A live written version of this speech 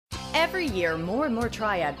Every year, more and more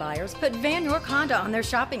Triad buyers put Vann Honda on their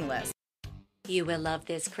shopping list. You will love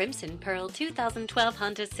this Crimson Pearl 2012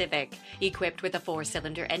 Honda Civic, equipped with a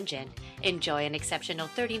 4-cylinder engine. Enjoy an exceptional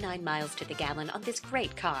 39 miles to the gallon on this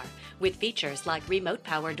great car, with features like remote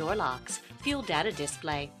power door locks, fuel data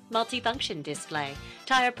display, multifunction display,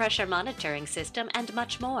 tire pressure monitoring system, and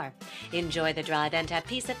much more. Enjoy the drive and have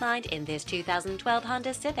peace of mind in this 2012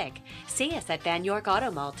 Honda Civic. See us at Van York Auto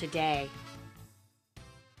Mall today.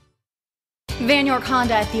 Vann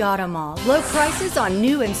Honda at the Auto Mall. Low prices on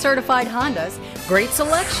new and certified Hondas, great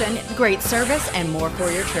selection, great service, and more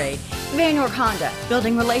for your trade. Vann Honda,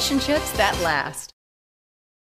 building relationships that last.